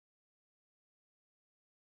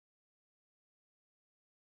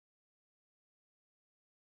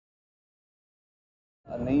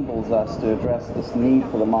Enables us to address this need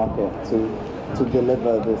for the market to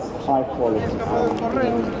deliver this high quality.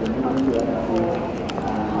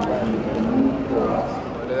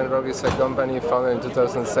 NanoBiosensors is a company founded in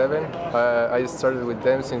 2007. I started with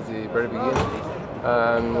them since the very beginning.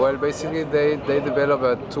 And well, basically they develop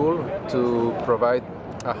a tool to provide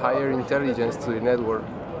a higher intelligence to the network.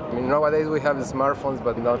 I mean, nowadays we have smartphones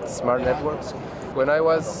but not smart networks. When I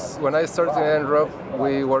started in NanoBiosensors,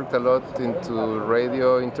 we worked a lot into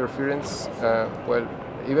radio interference. Well,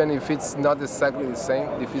 even if it's not exactly the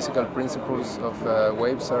same, the physical principles of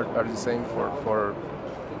waves are the same for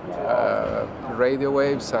radio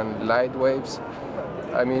waves and light waves.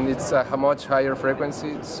 I mean, it's a much higher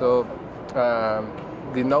frequency, so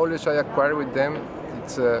the knowledge I acquired with them,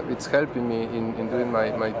 it's helping me in doing my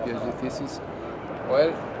PhD thesis.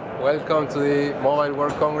 Well, welcome to the Mobile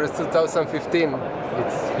World Congress 2015.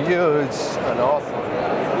 It's huge and awesome.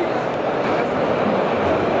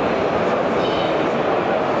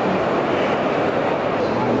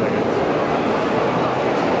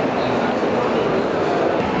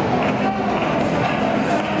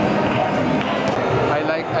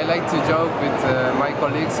 I like to joke with my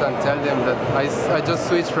colleagues and tell them that I just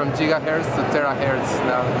switched from gigahertz to terahertz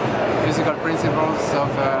now. Physical principles of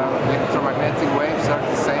electromagnetic waves are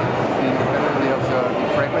the same, independently of the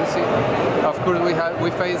frequency. Of course, we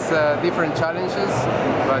face different challenges,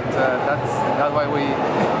 but that's why we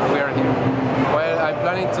are here. Well, I'm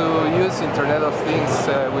planning to use Internet of Things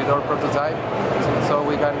with our prototype, so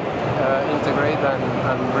we can integrate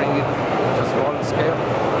and bring it to small scale,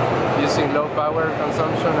 using low power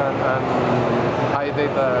consumption and high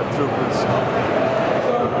data throughputs.